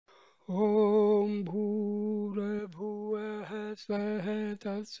ॐ भूर्भुवः स्वः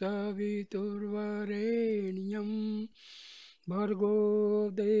तत्सवितुर्वरेण्यं भर्गो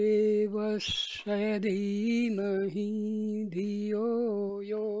देवस्य धीमहि धियो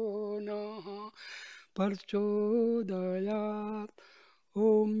यो नः प्रचोदयात्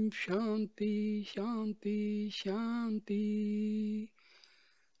ॐ शान्ति शान्ति शान्ति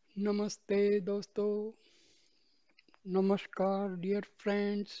नमस्ते दोस्तों नमस्कार dear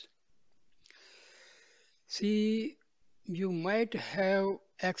friends. See, you might have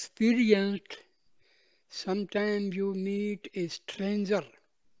experienced sometime you meet a stranger.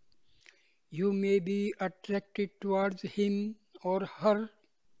 You may be attracted towards him or her.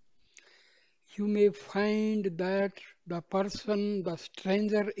 You may find that the person, the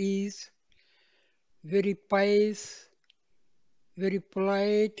stranger, is very pious, very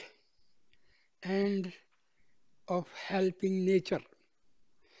polite, and of helping nature.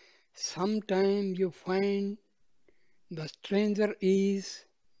 Sometimes you find the stranger is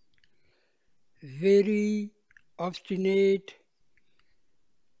very obstinate,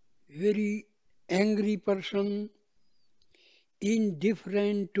 very angry person,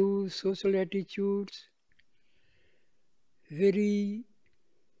 indifferent to social attitudes, very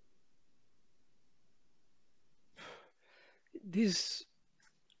this,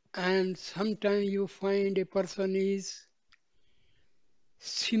 and sometimes you find a person is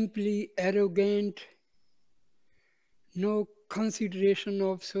simply arrogant, no consideration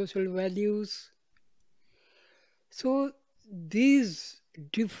of social values. So these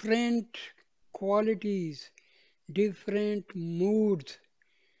different qualities, different moods,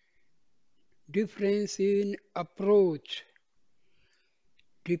 difference in approach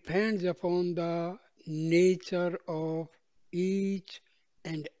depends upon the nature of each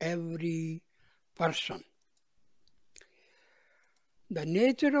and every person. The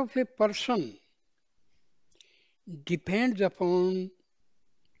nature of a person depends upon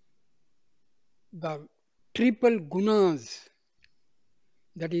the triple gunas,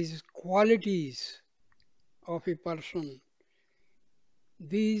 that is, qualities of a person.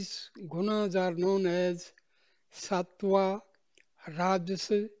 These gunas are known as Sattva,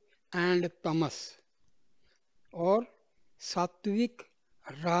 Rajasic, and Tamas, or Sattvic,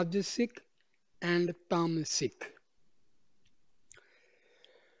 Rajasic, and Tamasic.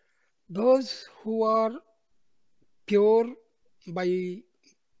 Those who are pure by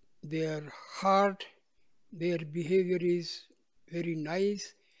their heart, their behavior is very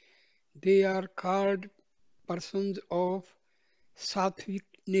nice. They are called persons of sattvic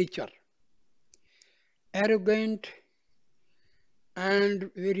nature. Arrogant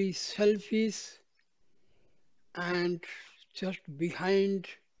and very selfish and just behind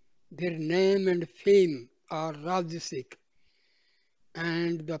their name and fame are Rajasic.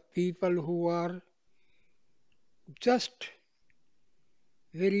 And the people who are just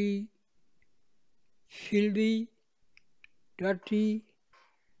very filthy, dirty,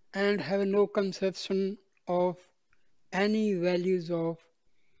 and have no conception of any values of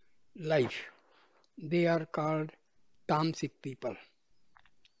life. They are called Tamasic people.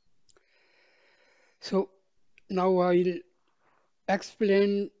 So now I'll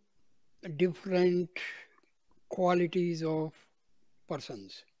explain different qualities of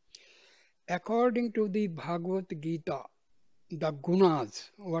persons. According to the Bhagavad Gita, the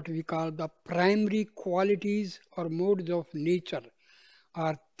gunas, what we call the primary qualities or modes of nature,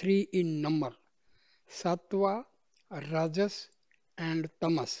 are three in number: Sattva, Rajas, and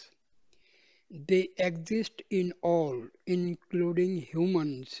Tamas. They exist in all, including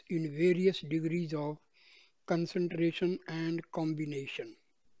humans, in various degrees of concentration and combination.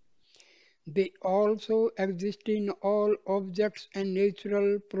 They also exist in all objects and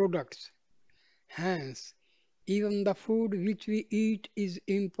natural products. Hence, even the food which we eat is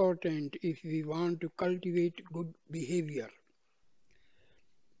important if we want to cultivate good behavior.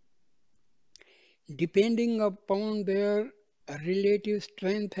 Depending upon their relative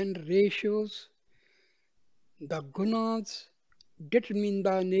strength and ratios, the gunas determine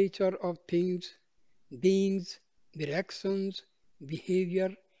the nature of things, beings, their actions, behavior,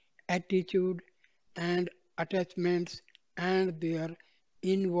 attitude, and attachments, and their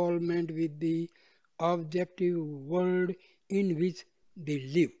involvement with the objective world in which they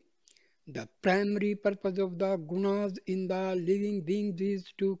live. The primary purpose of the gunas in the living beings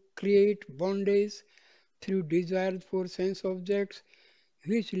is to create bondage through desires for sense objects,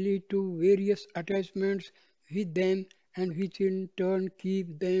 which lead to various attachments with them and which in turn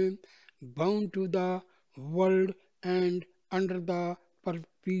keep them bound to the world and under the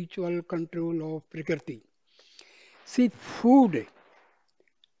perpetual control of Prakriti. See, food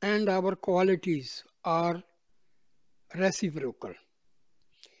and our qualities are reciprocal.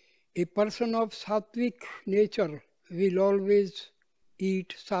 A person of sattvic nature will always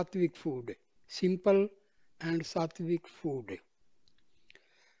eat sattvic food, simple and sattvic food.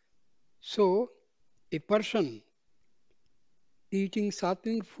 So, a person eating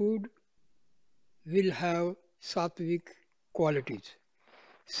sattvic food will have sattvic qualities.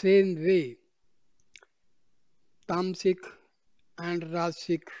 Same way, Tamasic and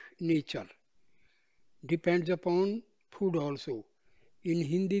Rajasic nature depends upon food also. In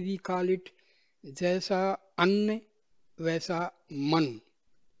Hindi we call it जैसा अन्न वैसा मन.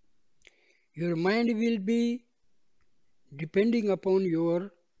 Your mind will be depending upon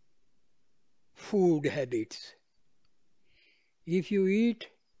your food habits. If you eat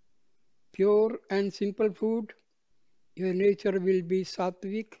pure and simple food, your nature will be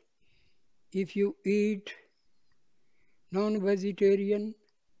sattvic. If you eat non-vegetarian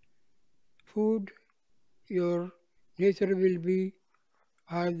food, your nature will be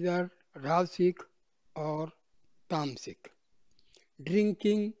either Rasic or Tamasic.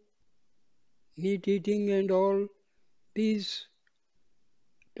 Drinking, meat eating and all these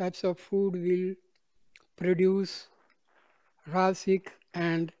types of food will produce Rasic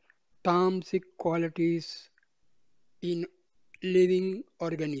and Tamasic qualities in living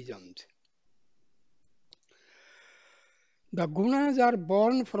organisms. The gunas are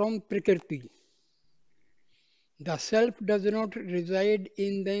born from Prakriti. The self does not reside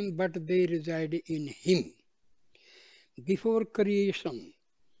in them, but they reside in him. Before creation,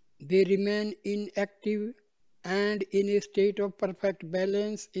 they remain inactive and in a state of perfect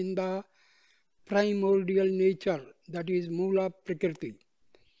balance in the primordial nature, that is Mulaprakriti.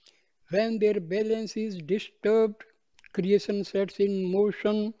 When their balance is disturbed, creation sets in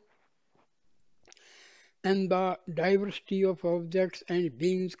motion and the diversity of objects and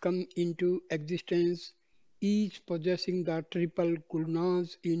beings come into existence, each possessing the triple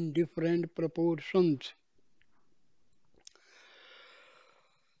gunas in different proportions.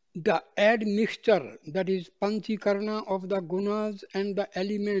 The admixture, that is panchikarna of the gunas and the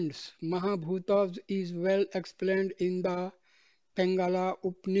elements, Mahabhutas, is well explained in the Pangala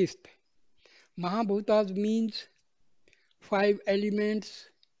Upanishad. Mahabhutas means five elements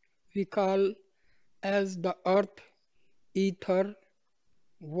we call as the earth, ether,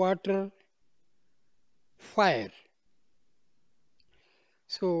 water, fire.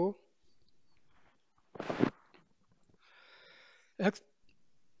 So, ex-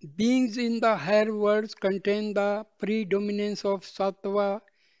 beings in the higher worlds contain the predominance of Sattva,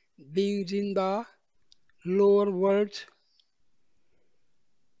 beings in the lower worlds,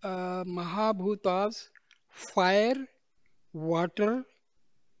 Mahabhutas, fire, water,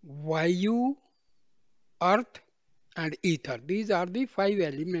 Vayu, earth, and ether. These are the five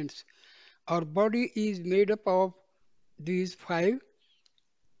elements. Our body is made up of these five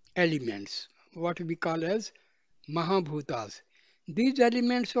elements, what we call as Mahabhutas. These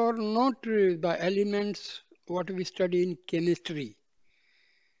elements are not the elements what we study in chemistry.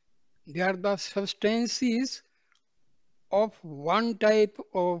 They are the substances of one type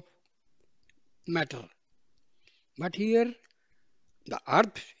of matter. But here, the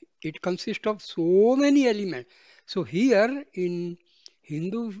earth, it consists of so many elements. So here in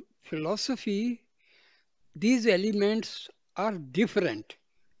Hindu philosophy, these elements are different.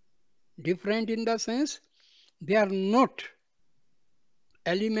 Different in the sense they are not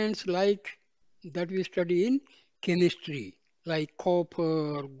elements like that we study in chemistry, like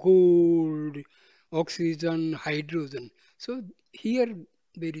copper, gold, oxygen, hydrogen. So here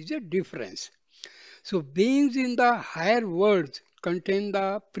there is a difference. So beings in the higher worlds contain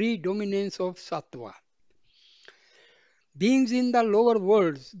the predominance of sattva. Beings in the lower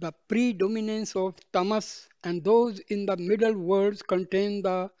worlds, the predominance of tamas, and those in the middle worlds contain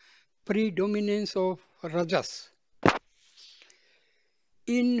the predominance of rajas.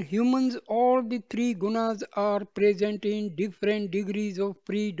 In humans, all the three gunas are present in different degrees of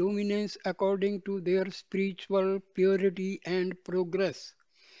predominance according to their spiritual purity and progress.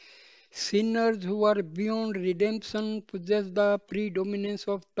 Sinners who are beyond redemption possess the predominance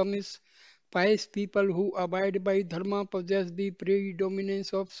of tamas. Pious people who abide by dharma possess the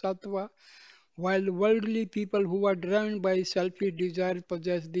predominance of sattva, while worldly people who are driven by selfish desire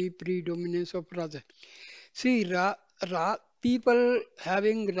possess the predominance of rajas. See, people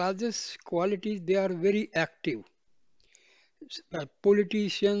having rajas qualities, they are very active.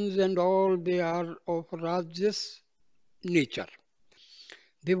 Politicians and all, they are of rajas nature.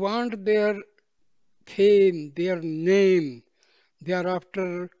 They want their fame, their name. They are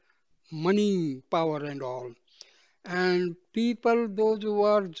after money, power, and all. And people, those who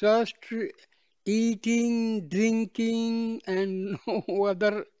are just eating, drinking, and no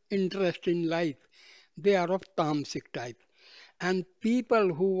other interest in life, they are of Tamasic type. And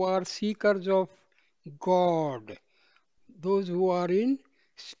people who are seekers of God, those who are in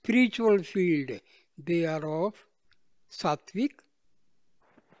spiritual field, they are of Sattvic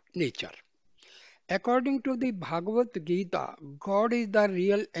nature. According to the Bhagavad Gita, God is the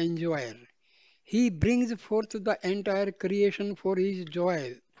real enjoyer. He brings forth the entire creation for his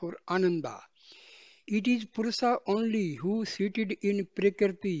joy, for Ananda. It is Purusa only who, seated in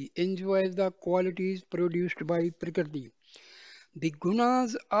Prakriti, enjoys the qualities produced by Prakriti. The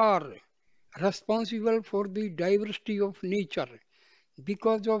gunas are responsible for the diversity of nature.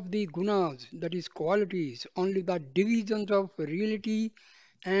 Because of the gunas, that is qualities, only the divisions of reality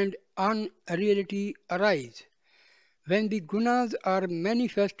and unreality arise. When the gunas are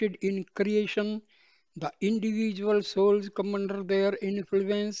manifested in creation, the individual souls come under their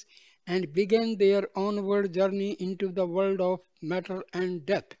influence and begin their onward journey into the world of matter and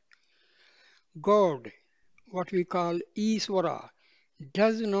death. God, what we call Iswara,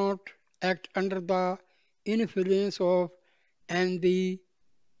 does not act under the influence and the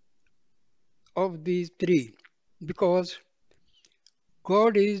of these three because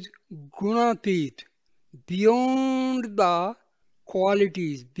God is gunatit, beyond the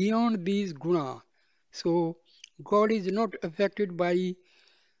qualities, beyond these guna. So God is not affected by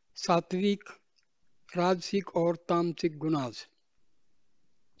sattvic, rajasic or tamasic gunas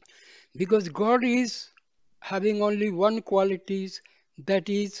because God is having only one qualities, that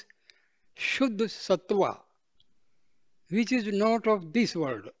is Shuddha Sattva, which is not of this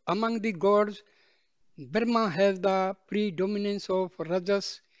world. Among the gods, Brahma has the predominance of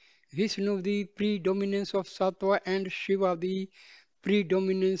Rajas, Vishnu the predominance of Sattva, and Shiva the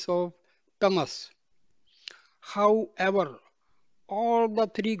predominance of Tamas. However, all the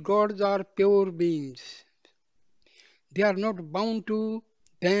three gods are pure beings. They are not bound to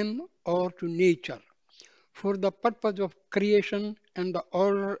them or to nature. For the purpose of creation and the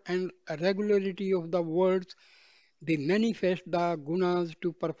order and regularity of the worlds, they manifest the gunas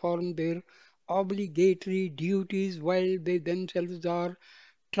to perform their obligatory duties while they themselves are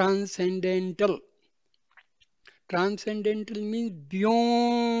transcendental. Transcendental means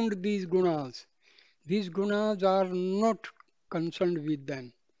beyond these gunas. These gunas are not concerned with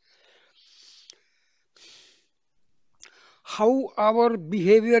them. How our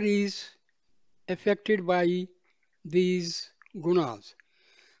behavior is affected by these gunas.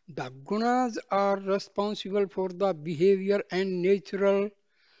 The gunas are responsible for the behavior and natural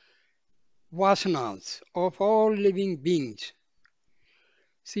vasanas of all living beings.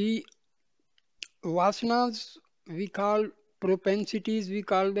 See, vasanas we call propensities, we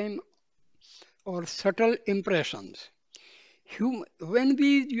call them, or subtle impressions. When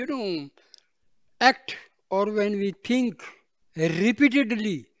we, act or when we think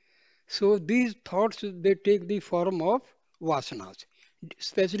repeatedly, so these thoughts they take the form of vasanas,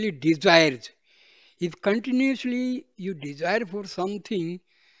 especially desires. If continuously you desire for something,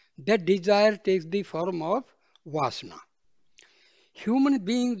 that desire takes the form of vasana. Human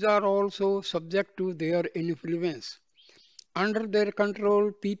beings are also subject to their influence. Under their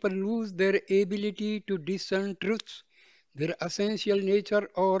control, people lose their ability to discern truths, their essential nature,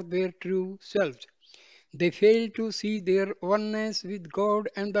 or their true selves. They fail to see their oneness with God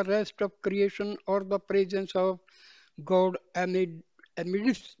and the rest of creation or the presence of God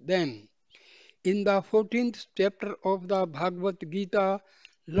amidst them. In the 14th chapter of the Bhagavad Gita,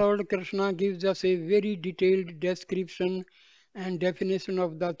 Lord Krishna gives us a very detailed description and definition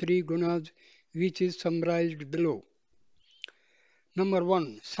of the three gunas, which is summarized below. Number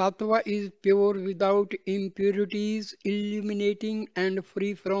one, Sattva is pure without impurities, illuminating and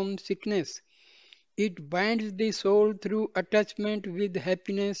free from sickness. It binds the soul through attachment with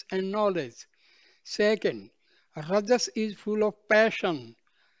happiness and knowledge. Second, Rajas is full of passion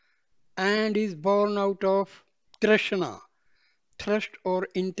and is born out of trishna, thirst or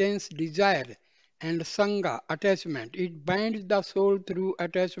intense desire, and sangha, attachment. It binds the soul through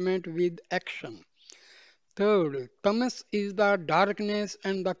attachment with action. Third, tamas is the darkness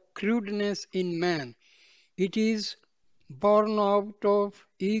and the crudeness in man. It is born out of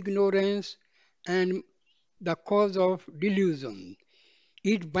ignorance and the cause of delusion.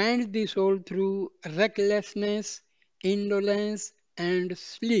 It binds the soul through recklessness, indolence, and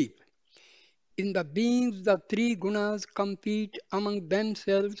sleep. In the beings, the three gunas compete among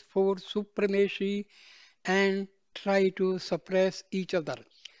themselves for supremacy and try to suppress each other.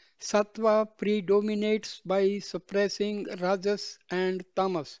 Sattva predominates by suppressing Rajas and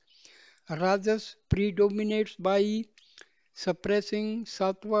Tamas. Rajas predominates by suppressing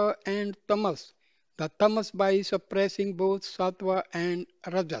Sattva and Tamas. The Tamas by suppressing both Sattva and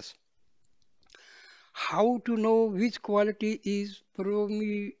Rajas. How to know which quality is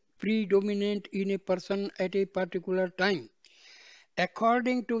predominant in a person at a particular time?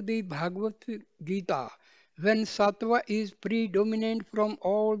 According to the Bhagavad Gita, when Sattva is predominant from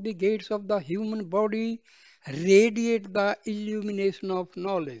all the gates of the human body, radiate the illumination of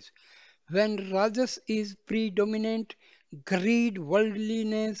knowledge. When Rajas is predominant, greed,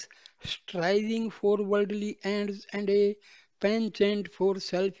 worldliness, striving for worldly ends, and a penchant for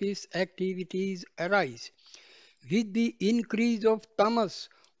selfish activities arise. With the increase of tamas,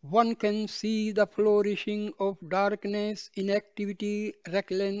 one can see the flourishing of darkness, inactivity,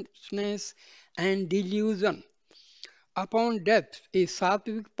 recklessness, and delusion. Upon death, a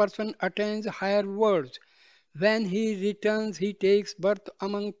sattvic person attains higher worlds. When he returns, he takes birth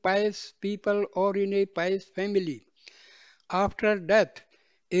among pious people or in a pious family. After death,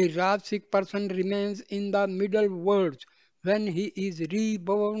 a Rajasic person remains in the middle worlds. When he is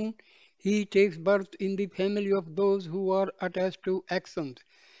reborn, he takes birth in the family of those who are attached to actions.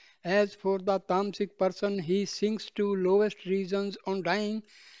 As for the Tamasic person, he sinks to lowest regions on dying,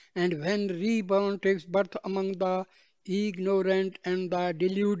 and when reborn takes birth among the ignorant and the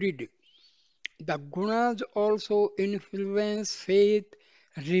deluded. The gunas also influence faith,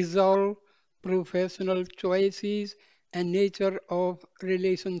 resolve, professional choices, and nature of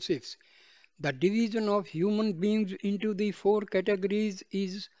relationships. The division of human beings into the four categories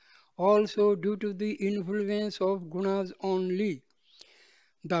is also due to the influence of gunas only.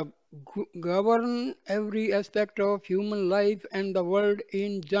 The govern every aspect of human life and the world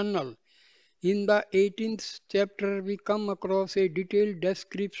in general. In the 18th chapter, we come across a detailed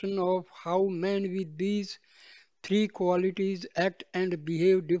description of how men with these three qualities act and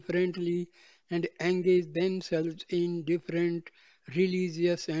behave differently and engage themselves in different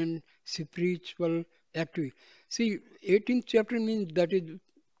religious and spiritual activities. See, 18th chapter means that is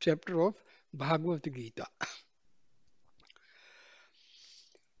chapter of Bhagavad Gita.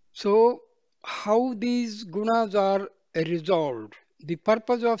 So, how these gunas are resolved? The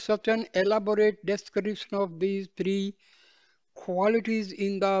purpose of such an elaborate description of these three qualities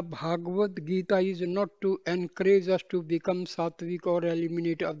in the Bhagavad Gita is not to encourage us to become sattvic or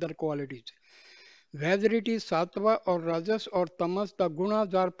eliminate other qualities. Whether it is sattva or rajas or tamas, the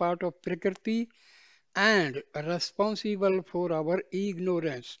gunas are part of prakriti and responsible for our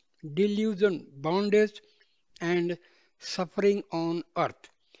ignorance, delusion, bondage, and suffering on earth.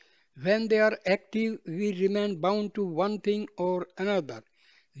 When they are active, we remain bound to one thing or another.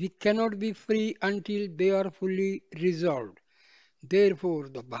 We cannot be free until they are fully resolved. Therefore,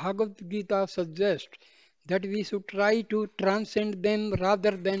 the Bhagavad Gita suggests that we should try to transcend them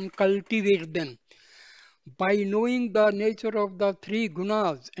rather than cultivate them. By knowing the nature of the three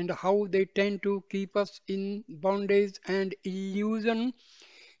gunas and how they tend to keep us in bondage and illusion,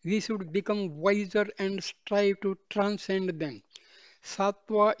 we should become wiser and strive to transcend them.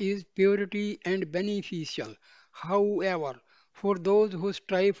 Sattva is purity and beneficial. However, for those who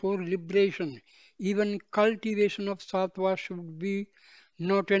strive for liberation, even cultivation of sattva should be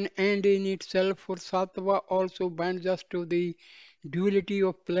not an end in itself, for sattva also binds us to the duality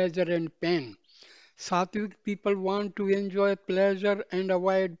of pleasure and pain. Sattvic people want to enjoy pleasure and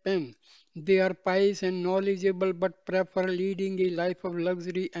avoid pain. They are pious and knowledgeable but prefer leading a life of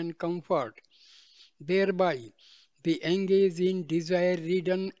luxury and comfort. Thereby, they engage in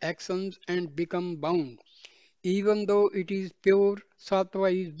desire-ridden actions and become bound. Even though it is pure,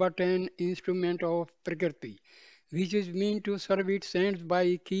 sattva is but an instrument of Prakriti, which is meant to serve its ends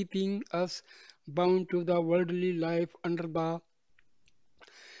by keeping us bound to the worldly life under the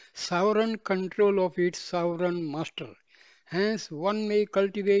sovereign control of its sovereign master. Hence, one may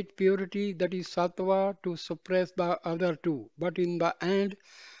cultivate purity, that is sattva, to suppress the other two, but in the end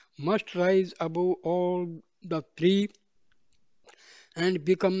must rise above all the three and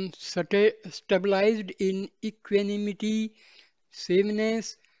become stabilized in equanimity,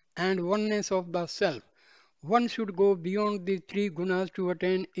 sameness, and oneness of the self. One should go beyond the three gunas to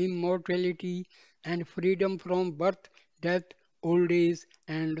attain immortality and freedom from birth, death, old age,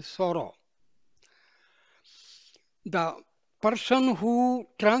 and sorrow. The person who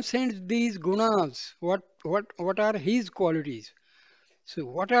transcends these gunas, what are his qualities? So,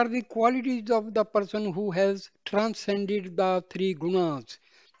 what are the qualities of the person who has transcended the three gunas?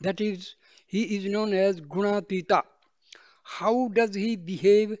 That is, he is known as gunatita. How does he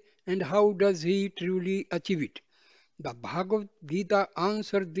behave and how does he truly achieve it? The Bhagavad Gita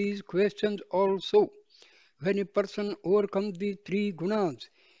answers these questions also. When a person overcomes the three gunas,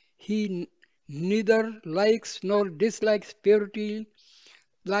 He neither likes nor dislikes purity,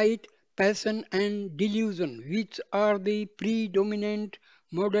 light, passion, and delusion, which are the predominant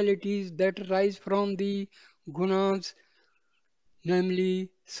modalities that rise from the gunas, namely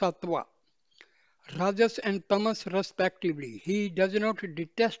sattva, rajas, and tamas respectively. He does not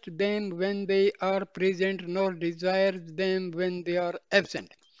detest them when they are present nor desires them when they are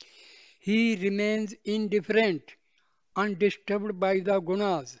absent. He remains indifferent, undisturbed by the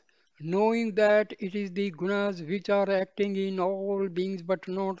gunas, knowing that it is the gunas which are acting in all beings but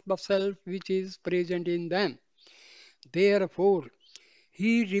not the self which is present in them. Therefore,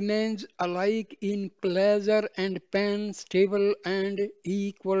 he remains alike in pleasure and pain, stable and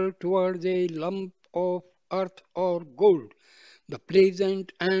equal towards a lump of earth or gold, the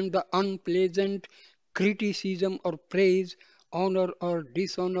pleasant and the unpleasant, criticism or praise, honor or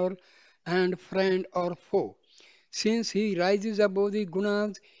dishonor, and friend or foe. Since he rises above the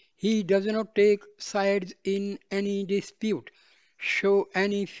gunas, he does not take sides in any dispute, show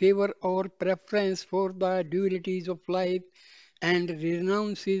any favor or preference for the dualities of life, and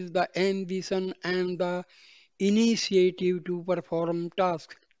renounces the ambition and the initiative to perform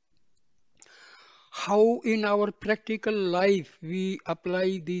tasks. How in our practical life we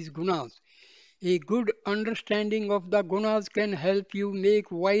apply these gunas? A good understanding of the gunas can help you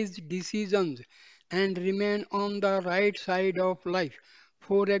make wise decisions and remain on the right side of life.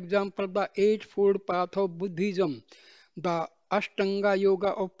 For example, the Eightfold Path of Buddhism, the Ashtanga Yoga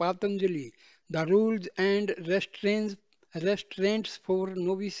of Patanjali, the rules and restraints for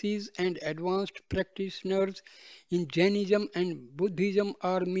novices and advanced practitioners in Jainism and Buddhism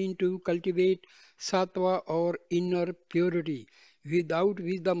are meant to cultivate sattva or inner purity, without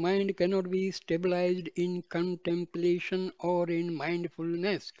which the mind cannot be stabilized in contemplation or in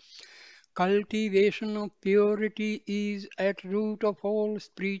mindfulness. Cultivation of purity is at root of all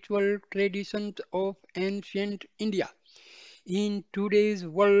spiritual traditions of ancient India. In today's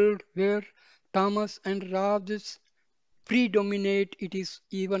world where tamas and rajas predominate, it is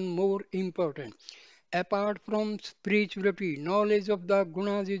even more important. Apart from spirituality, knowledge of the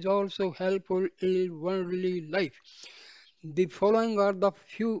gunas is also helpful in worldly life. The following are the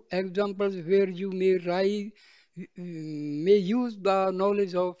few examples where you may use the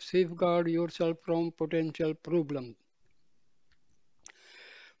knowledge of safeguard yourself from potential problems.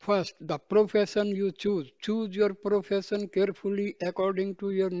 First, the profession you choose. Choose your profession carefully according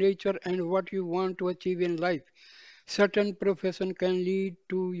to your nature and what you want to achieve in life. Certain profession can lead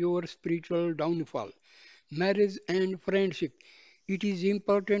to your spiritual downfall. Marriage and friendship. It is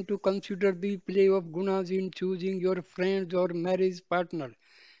important to consider the play of gunas in choosing your friends or marriage partner.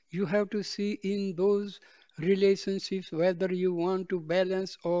 You have to see in those relationships whether you want to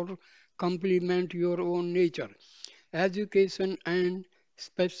balance or complement your own nature. Education and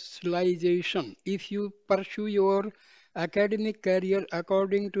specialization. If you pursue your academic career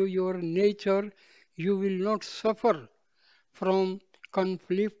according to your nature, you will not suffer from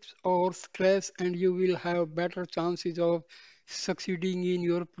conflicts or stress and you will have better chances of succeeding in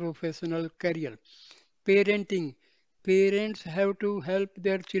your professional career. Parenting. Parents have to help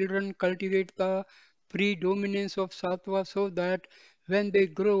their children cultivate the predominance of sattva so that when they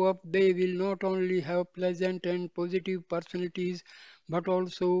grow up, they will not only have pleasant and positive personalities but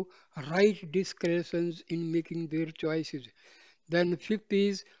also right discretions in making their choices. Then, fifth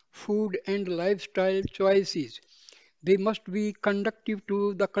is food and lifestyle choices. They must be conducive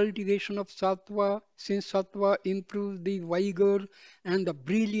to the cultivation of sattva, since sattva improves the vigor and the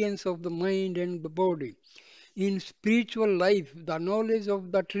brilliance of the mind and the body. In spiritual life, the knowledge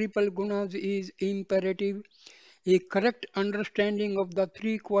of the triple gunas is imperative. A correct understanding of the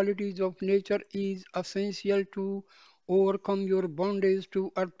three qualities of nature is essential to overcome your bondage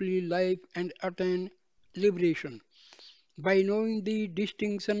to earthly life and attain liberation. By knowing the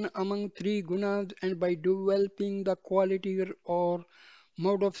distinction among three gunas and by developing the quality or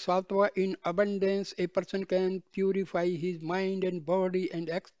mode of sattva in abundance, a person can purify his mind and body and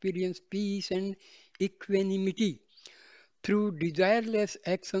experience peace and equanimity. Through desireless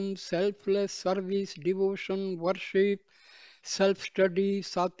action, selfless service, devotion, worship, self study,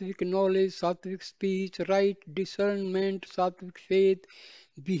 sattvic knowledge, sattvic speech, right discernment, sattvic faith,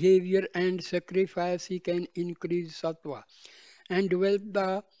 behavior, and sacrifice, he can increase sattva and develop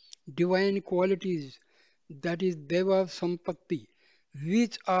the divine qualities, that is Deva Sampatti,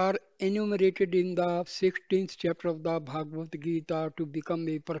 which are enumerated in the 16th chapter of the Bhagavad Gita to become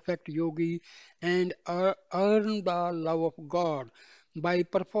a perfect yogi and earn the love of God by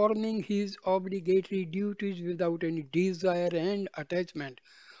performing his obligatory duties without any desire and attachment.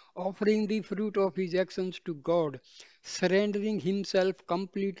 offering the fruit of his actions to God, surrendering himself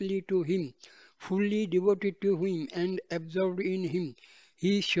completely to him, fully devoted to him and absorbed in him,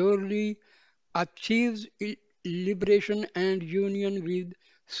 he surely achieves liberation and union with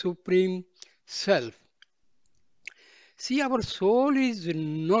Supreme Self. See, our soul is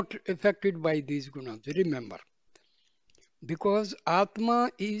not affected by these gunas, remember, because Atma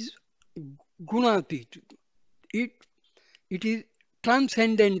is gunatit. It, it is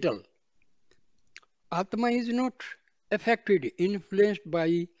transcendental. Atma is not affected, influenced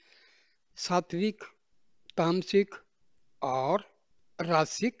by Sattvic, Tamasic, or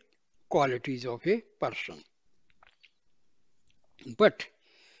Rasic qualities of a person. But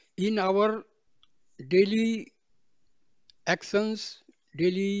in our daily actions,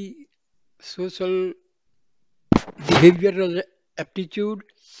 daily social behavioral aptitude,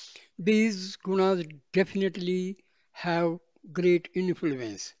 these gunas definitely have great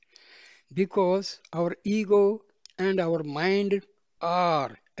influence because our ego and our mind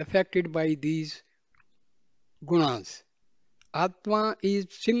are affected by these gunas. Atma is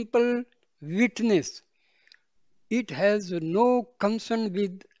simple witness. It has no concern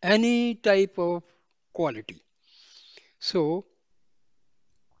with any type of quality. So,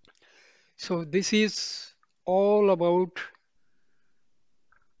 so this is all about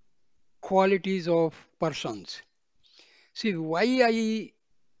qualities of persons. See, why I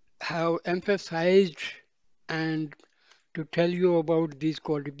have emphasized and to tell you about these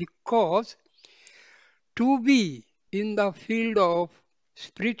qualities because to be in the field of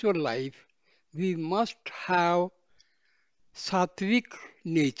spiritual life, we must have sattvic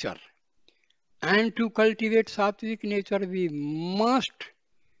nature. And to cultivate sattvic nature, we must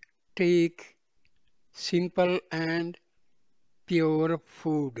take simple and pure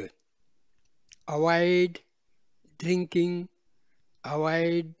food. Avoid drinking,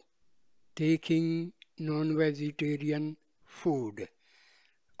 avoid taking non-vegetarian food,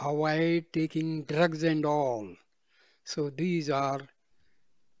 avoid taking drugs and all. So these are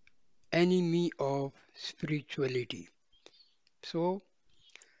enemy of spirituality. So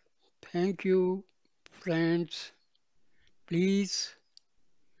thank you, friends. Please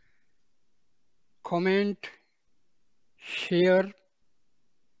comment, share,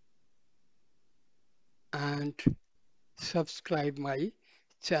 and subscribe my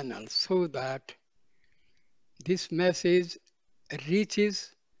channel so that this message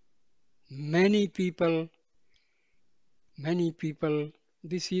reaches many people, many people.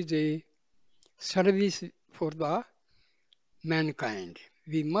 This is a service for the mankind.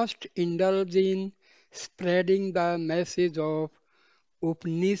 We must indulge in spreading the message of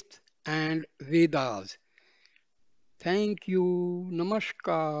Upanishads and Vedas. Thank you.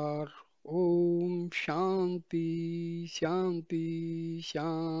 Namaskar. Om Shanti Shanti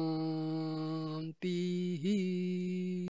Shanti.